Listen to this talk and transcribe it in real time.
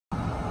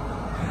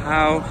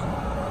how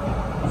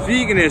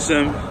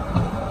veganism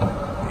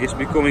is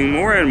becoming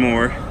more and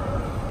more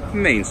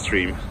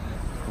mainstream.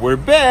 We're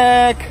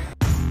back!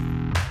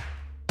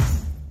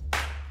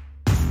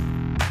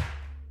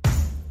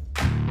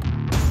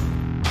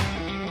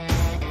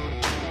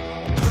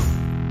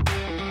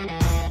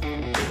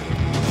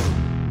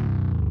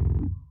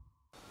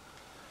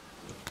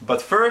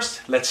 But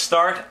first, let's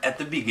start at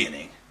the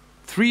beginning.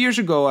 3 years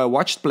ago I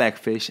watched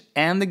Blackfish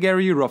and the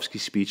Gary Yourofsky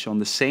speech on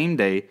the same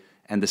day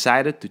and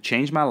decided to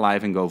change my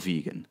life and go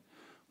vegan.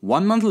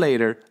 1 month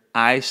later,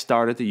 I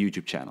started a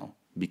YouTube channel,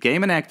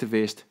 became an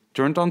activist,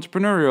 turned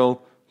entrepreneurial,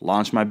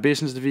 launched my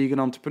business The Vegan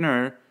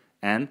Entrepreneur,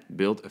 and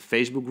built a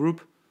Facebook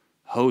group,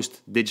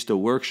 host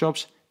digital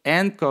workshops,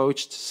 and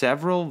coached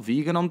several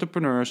vegan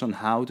entrepreneurs on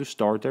how to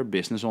start their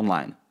business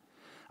online.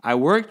 I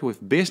worked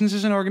with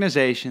businesses and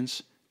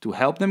organizations to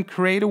help them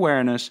create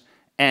awareness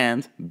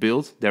and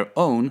build their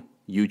own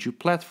YouTube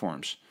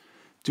platforms.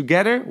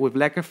 Together with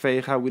Lekker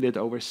Vega, we did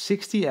over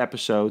 60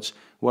 episodes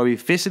where we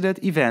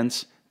visited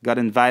events, got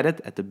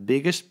invited at the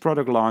biggest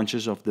product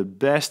launches of the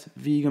best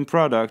vegan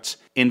products,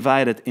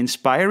 invited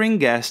inspiring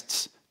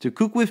guests to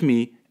cook with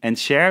me and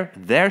share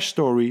their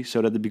story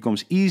so that it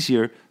becomes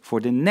easier for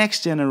the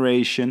next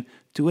generation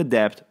to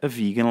adapt a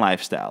vegan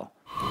lifestyle.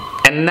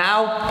 And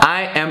now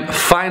I am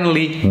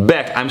finally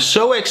back. I'm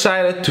so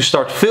excited to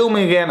start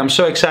filming again. I'm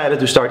so excited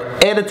to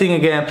start editing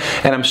again.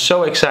 And I'm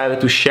so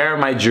excited to share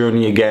my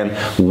journey again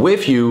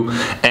with you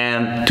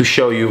and to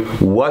show you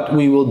what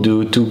we will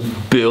do to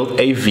build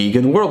a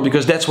vegan world.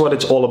 Because that's what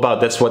it's all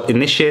about. That's what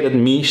initiated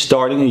me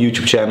starting a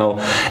YouTube channel.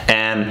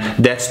 And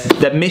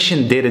that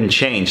mission didn't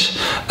change.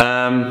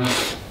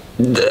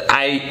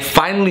 I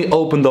finally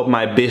opened up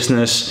my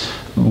business.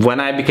 When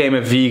I became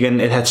a vegan,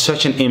 it had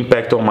such an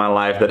impact on my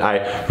life that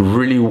I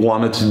really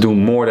wanted to do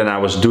more than I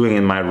was doing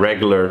in my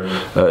regular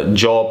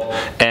job.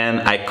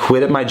 And I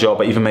quitted my job.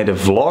 I even made a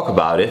vlog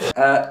about it.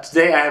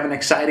 Today I have an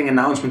exciting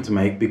announcement to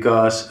make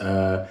because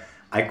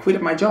I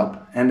quitted my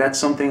job. And that's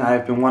something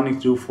I've been wanting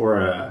to do for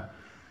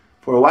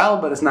a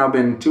while, but it's now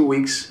been 2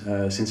 weeks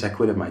since I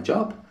quitted my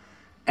job.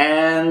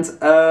 And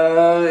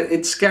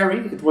it's scary.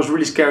 It was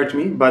really scary to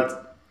me,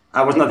 but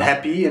I was not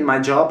happy in my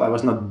job. I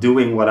was not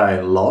doing what I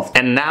loved.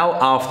 And now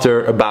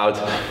after about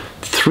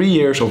 3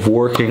 years of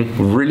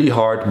working really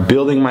hard,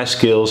 building my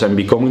skills and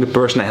becoming the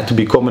person I had to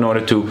become in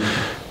order to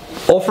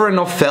offer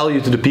enough value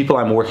to the people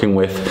I'm working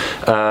with,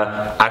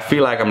 I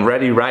feel like I'm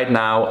ready right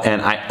now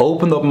and I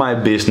opened up my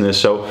business.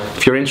 So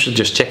if you're interested,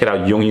 just check it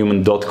out,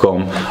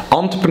 younghuman.com.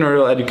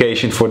 Entrepreneurial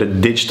education for the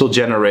digital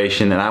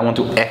generation, and I want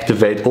to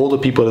activate all the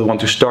people that want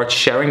to start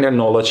sharing their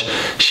knowledge,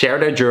 share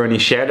their journey,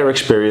 share their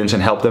experience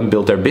and help them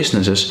build their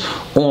businesses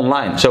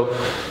online. So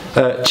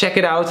check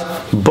it out.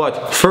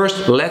 But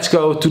first, let's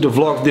go to the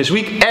vlog this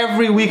week.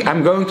 Every week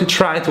I'm going to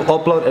try to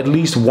upload at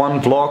least one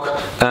vlog.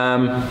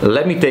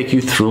 Let me take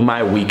you through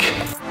my week.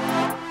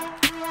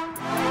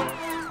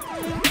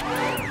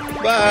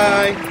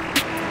 Bye!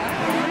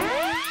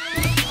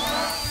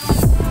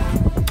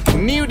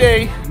 New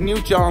day,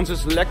 new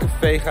chances, Lekker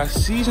Vega,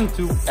 Season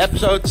 2,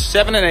 Episodes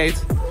 7 and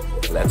 8.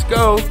 Let's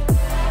go!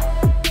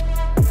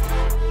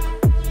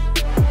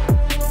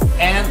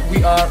 And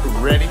we are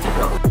ready to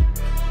go.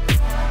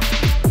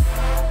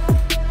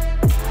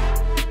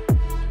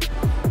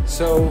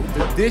 So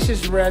the dish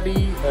is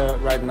ready.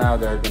 Right now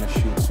they're gonna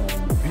shoot some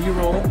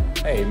B-roll.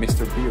 Hey,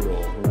 Mr.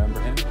 B-roll, remember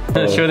him?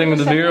 Shooting with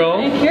the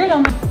B-roll.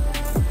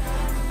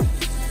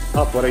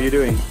 Up, what are you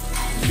doing?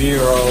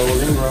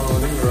 B-rolling,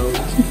 rolling,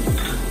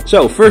 rolling.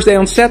 So, first day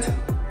on set.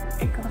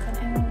 Ik kan geen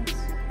Engels.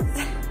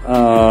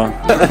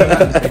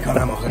 Ik kan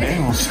helemaal geen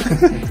Engels.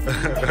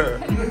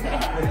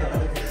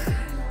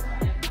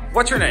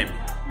 What's your name?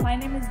 My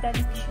name is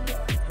Danny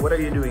Pichot. What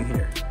are you doing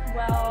here?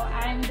 Well,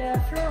 I'm the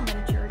floor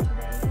manager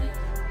today.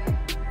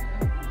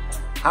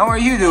 How are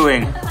you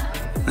doing?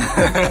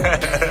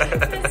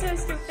 That's so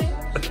stupid.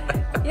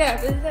 Yeah,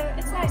 but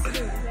it's nice to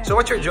do. Yeah. So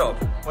what's your job?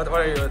 What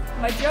are you?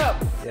 My job?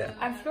 Yeah.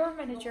 I'm floor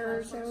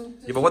manager, so...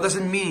 Yeah, but what does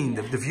it mean?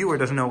 The viewer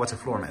doesn't know what's a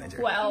floor manager.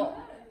 Well,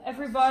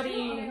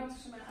 everybody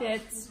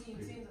that's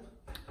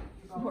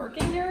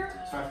working here,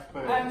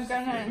 I'm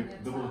gonna...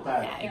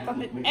 Ja, ik kan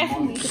dit echt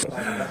niet.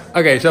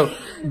 Okay, so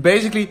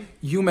basically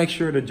you make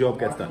sure the job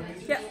gets done.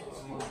 Yeah.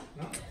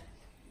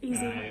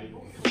 Easy.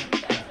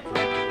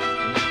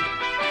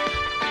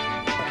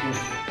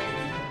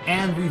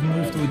 And we've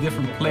moved to a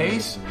different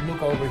place.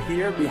 Look over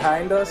here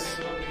behind us.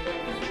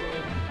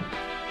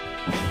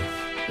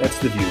 That's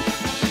the view.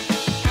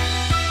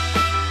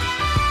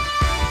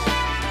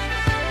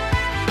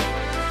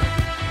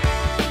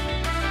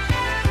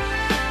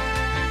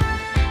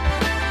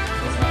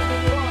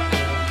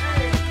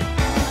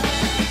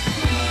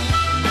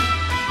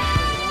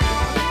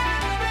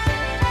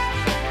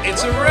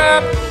 It's a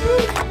wrap!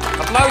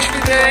 Applaus voor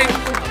iedereen!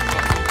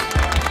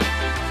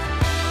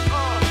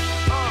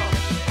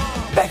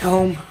 Back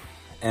home,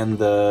 and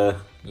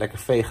Lekker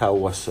Vega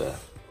was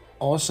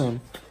awesome.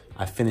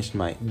 I finished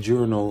my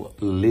journal.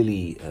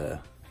 Lily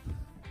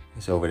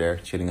is over there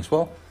chilling as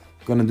well.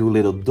 Gonna do a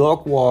little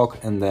dog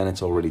walk and then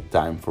it's already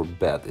time for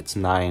bed. It's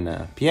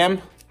 9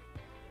 p.m.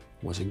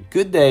 Was a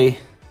good day.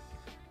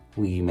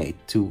 We made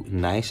 2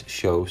 nice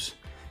shows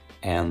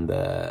and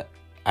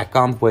I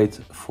can't wait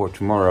for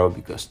tomorrow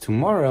because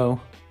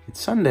tomorrow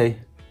it's Sunday,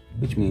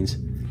 which means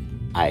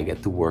I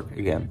get to work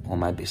again on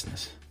my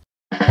business.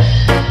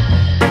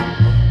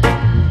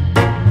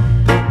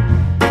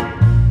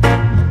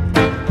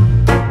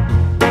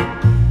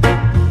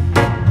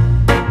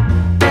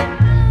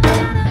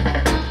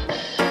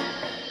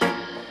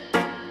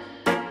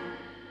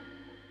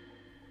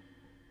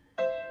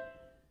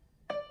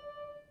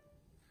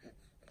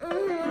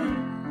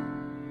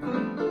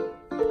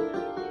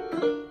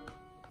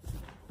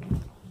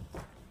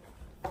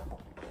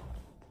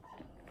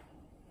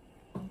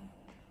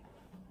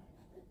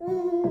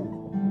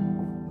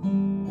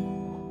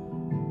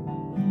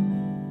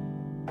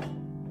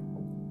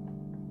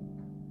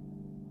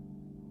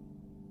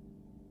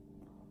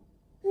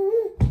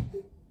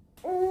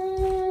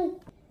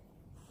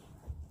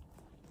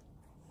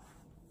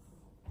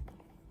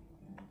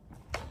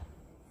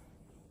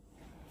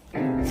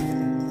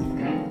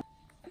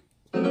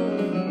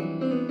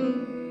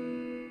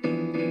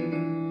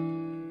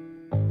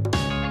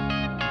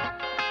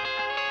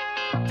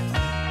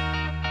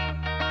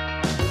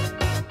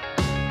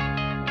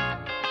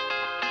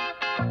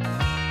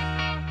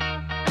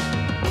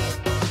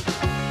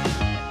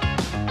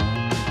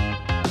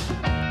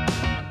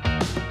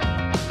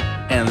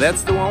 And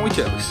that's the one we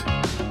chose.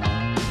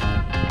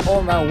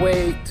 On my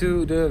way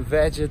to the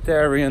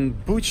vegetarian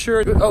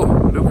butcher. Oh,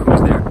 look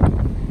who's there.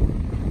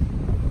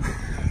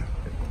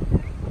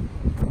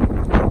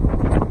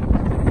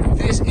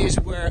 This is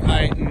where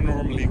I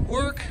normally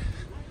work.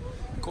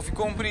 Coffee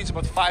Company, it's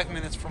about 5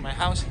 minutes from my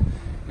house.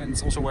 And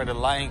it's also where the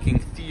Lion King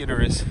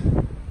theater is.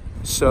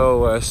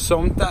 So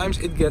sometimes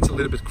it gets a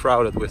little bit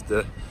crowded with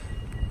the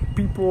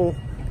people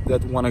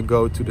that want to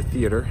go to the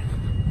theater.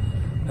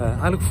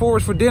 I look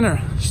forward for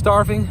dinner.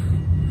 Starving.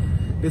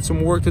 Did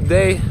some work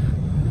today.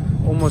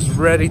 Almost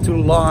ready to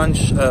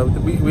launch.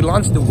 We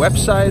launched the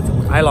website.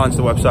 I launched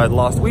the website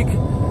last week.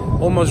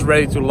 Almost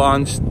ready to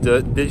launch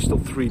the digital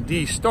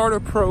 3D starter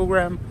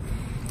program.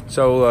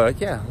 So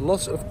yeah,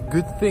 lots of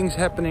good things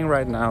happening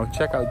right now.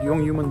 Check out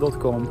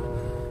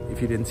younghuman.com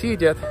if you didn't see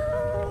it yet.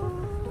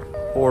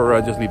 Or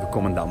just leave a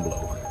comment down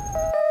below.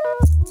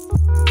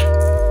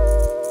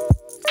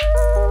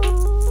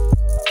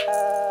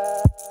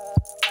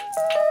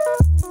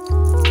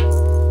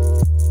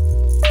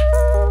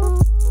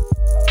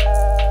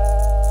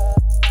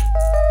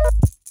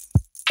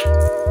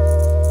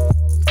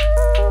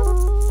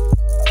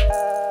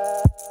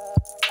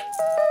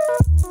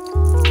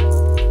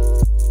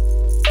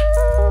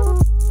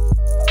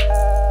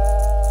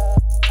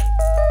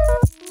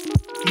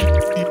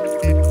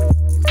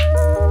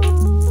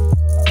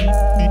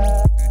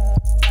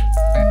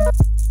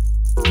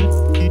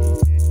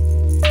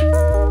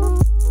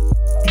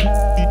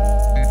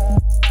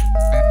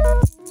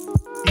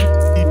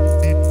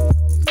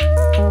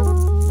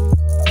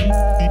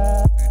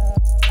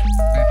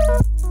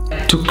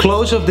 To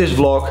close off this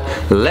vlog,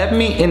 let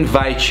me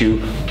invite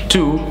you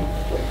to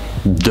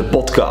the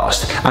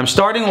podcast. I'm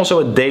starting also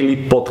a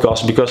daily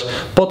podcast because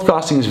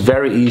podcasting is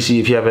very easy.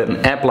 If you have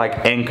an app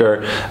like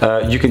Anchor,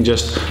 you can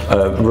just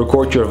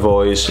record your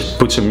voice,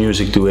 put some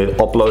music to it,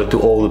 upload it to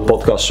all the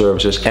podcast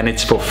services, and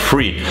it's for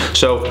free.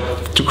 So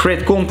to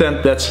create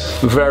content,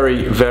 that's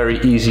very, very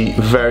easy,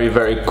 very,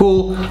 very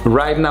cool.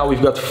 Right now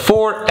we've got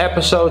 4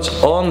 episodes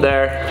on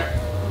there.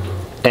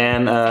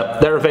 And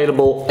they're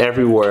available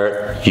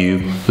everywhere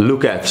you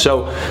look at.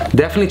 So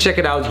definitely check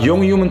it out,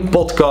 Young Human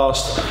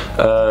Podcast.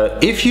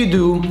 If you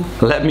do,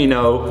 let me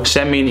know.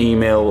 Send me an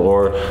email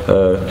or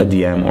a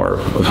DM or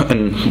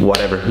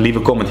whatever. Leave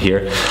a comment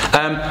here.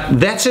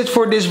 That's it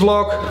for this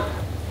vlog.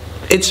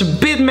 It's a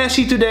bit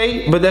messy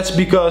today, but that's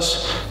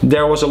because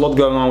there was a lot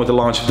going on with the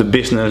launch of the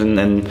business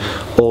and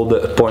all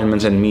the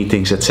appointments and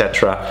meetings,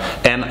 etc.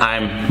 And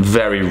I'm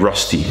very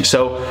rusty,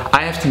 so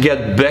I have to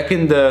get back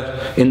in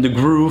the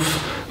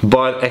groove.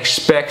 But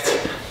expect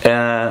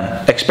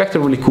a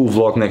really cool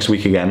vlog next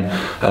week again.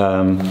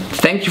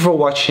 Thank you for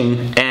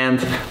watching,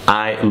 and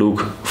I look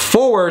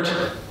forward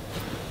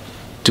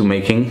to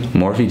making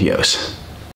more videos.